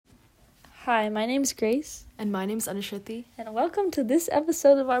Hi, my name's Grace. And my name's Anushriti. And welcome to this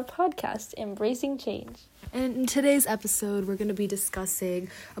episode of our podcast, Embracing Change. And in today's episode, we're going to be discussing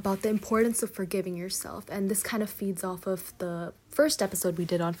about the importance of forgiving yourself. And this kind of feeds off of the first episode we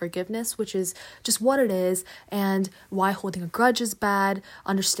did on forgiveness, which is just what it is and why holding a grudge is bad,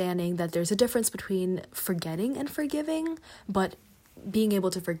 understanding that there's a difference between forgetting and forgiving, but being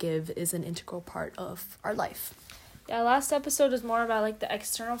able to forgive is an integral part of our life. Yeah, last episode was more about the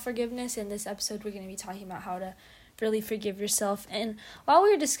external forgiveness. In this episode, we're going to be talking about how to really forgive yourself. And while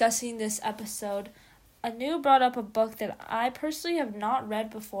we were discussing this episode, Anu brought up a book that I personally have not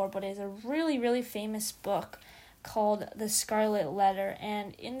read before, but is a really, really famous book called The Scarlet Letter.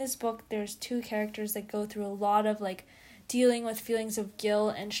 And in this book, there's two characters that go through a lot of dealing with feelings of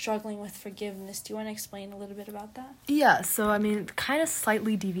guilt and struggling with forgiveness. Do you want to explain a little bit about that? Yeah, so it kind of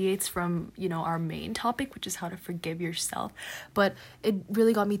slightly deviates from, our main topic, which is how to forgive yourself. But it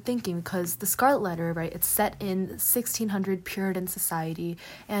really got me thinking because the Scarlet Letter, right, it's set in 1600 Puritan society,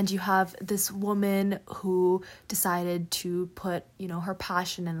 and you have this woman who decided to put, her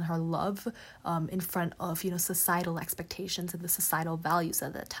passion and her love in front of, societal expectations and the societal values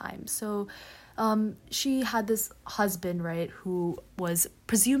at that time. So she had this husband, right, who was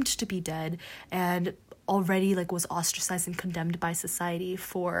presumed to be dead and already was ostracized and condemned by society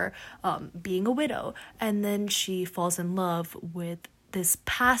for being a widow. And then she falls in love with this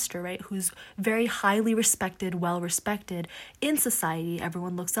pastor, right, who's very highly respected, well respected in society.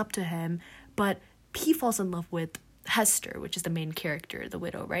 Everyone looks up to him, but he falls in love with Hester, which is the main character, the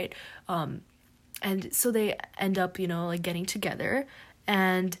widow, right? And so they end up, getting together,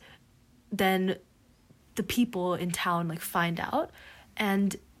 and then the people in town find out,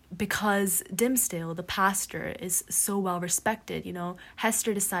 and because Dimmesdale, the pastor, is so well respected,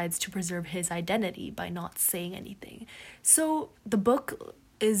 Hester decides to preserve his identity by not saying anything. So the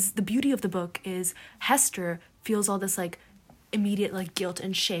beauty of the book is Hester feels all this immediate guilt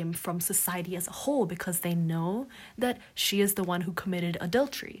and shame from society as a whole because they know that she is the one who committed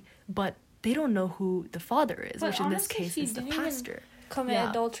adultery, but they don't know who the father is, which in this case is the pastor. Commit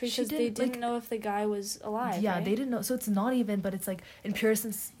adultery because they didn't know if the guy was alive. Yeah, right? They didn't know. So it's not even, but it's in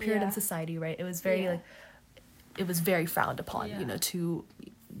Puritan society, right? It was very it was very frowned upon, to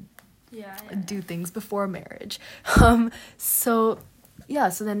do things before marriage. So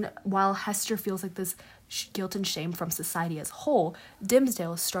then while Hester feels this guilt and shame from society as a whole,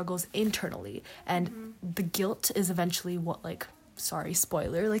 Dimmesdale struggles internally, and the guilt is eventually what sorry,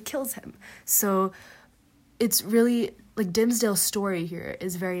 spoiler, kills him. So it's really Dimmesdale's story here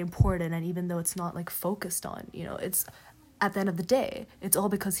is very important, and even though it's not focused on, it's at the end of the day, it's all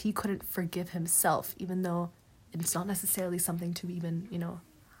because he couldn't forgive himself, even though it's not necessarily something to even,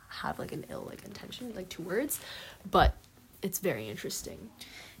 have an ill intention, towards, but it's very interesting.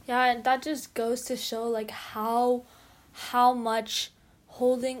 Yeah, and that just goes to show how much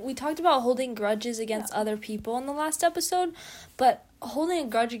we talked about holding grudges against other people in the last episode, but holding a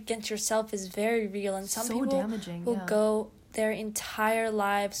grudge against yourself is very real, and some people damaging, will go their entire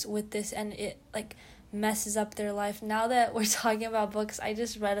lives with this, and it messes up their life. Now that we're talking about books, I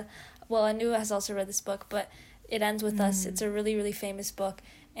just read, Anu has also read this book, but It Ends With Us. It's a really, really famous book,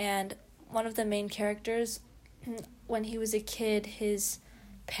 and one of the main characters, when he was a kid, his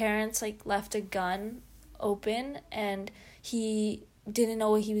parents left a gun open, and he didn't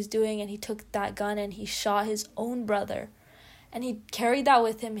know what he was doing, and he took that gun and he shot his own brother. And he carried that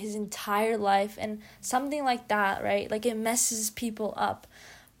with him his entire life, and something like that, right? It messes people up.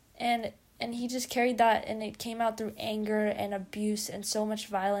 And he just carried that, and it came out through anger and abuse and so much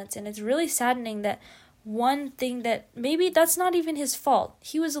violence. And it's really saddening that one thing that maybe that's not even his fault.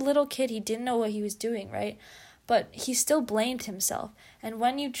 He was a little kid. He didn't know what he was doing, right? But he still blamed himself. And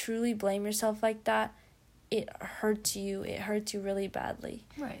when you truly blame yourself like that, it hurts you. It hurts you really badly.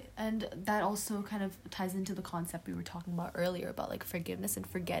 Right. And that also kind of ties into the concept we were talking about earlier about forgiveness and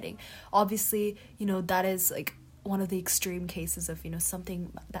forgetting. Obviously, that is one of the extreme cases of,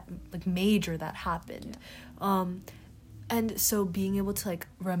 something that major that happened. Yeah. And so being able to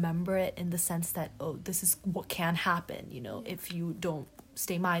remember it in the sense that, oh, this is what can happen, if you don't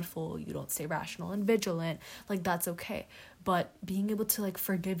stay mindful, you don't stay rational and vigilant, that's okay. But being able to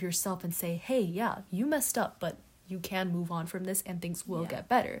forgive yourself and say, hey, yeah, you messed up, but you can move on from this and things will get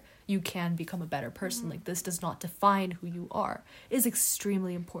better. You can become a better person. This does not define who you are, is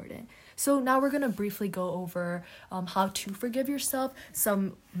extremely important. So now we're going to briefly go over how to forgive yourself,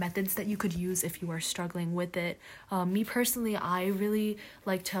 some methods that you could use if you are struggling with it. Me personally, I really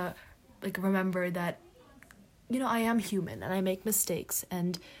like to remember that, I am human and I make mistakes,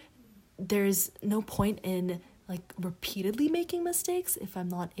 and there's no point in like repeatedly making mistakes if I'm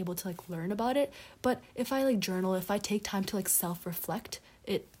not able to like learn about it. But if I like journal, if I take time to like self-reflect,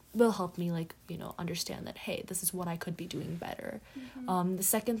 it will help me like, you know, understand that, hey, this is what I could be doing better. The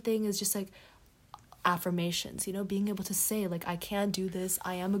second thing is just like affirmations, you know, being able to say like, I can do this,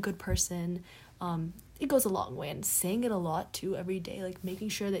 I am a good person. It goes a long way, and saying it a lot too every day, like making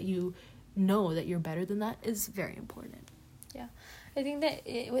sure that you know that you're better than that is very important. Yeah, I think that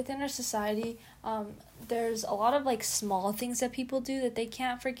within our society, there's a lot of like small things that people do that they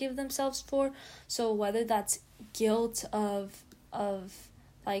can't forgive themselves for. So whether that's guilt of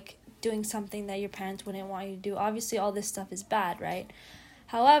like doing something that your parents wouldn't want you to do, obviously all this stuff is bad, right?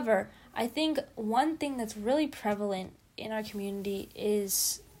 However, I think one thing that's really prevalent in our community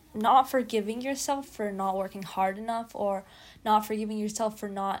is not forgiving yourself for not working hard enough, or not forgiving yourself for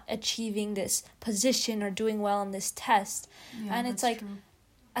not achieving this position or doing well on this test. Yeah, and it's like, true.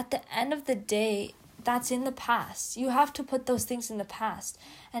 At the end of the day, that's in the past. You have to put those things in the past.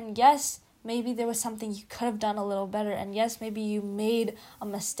 And yes, maybe there was something you could have done a little better. And yes, maybe you made a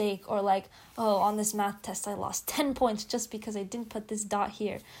mistake, or like, oh, on this math test, I lost 10 points just because I didn't put this dot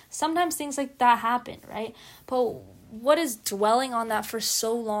here. Sometimes things like that happen, right? But what is dwelling on that for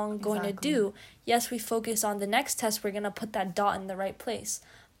so long going to do? Yes, we focus on the next test, we're going to put that dot in the right place.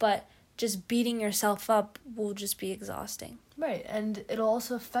 But just beating yourself up will just be exhausting. Right, and it'll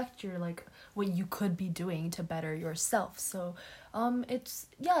also affect your, like, what you could be doing to better yourself. So, it's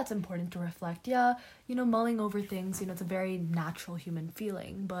important to reflect. Yeah, you know, mulling over things, you know, it's a very natural human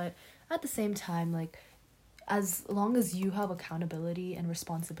feeling. But at the same time, like, as long as you have accountability and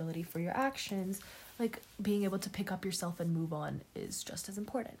responsibility for your actions, like, being able to pick up yourself and move on is just as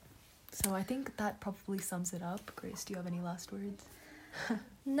important. So I think that probably sums it up. Grace, do you have any last words?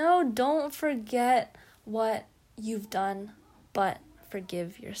 No, don't forget what you've done, but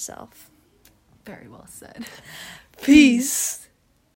forgive yourself. Very well said. Peace.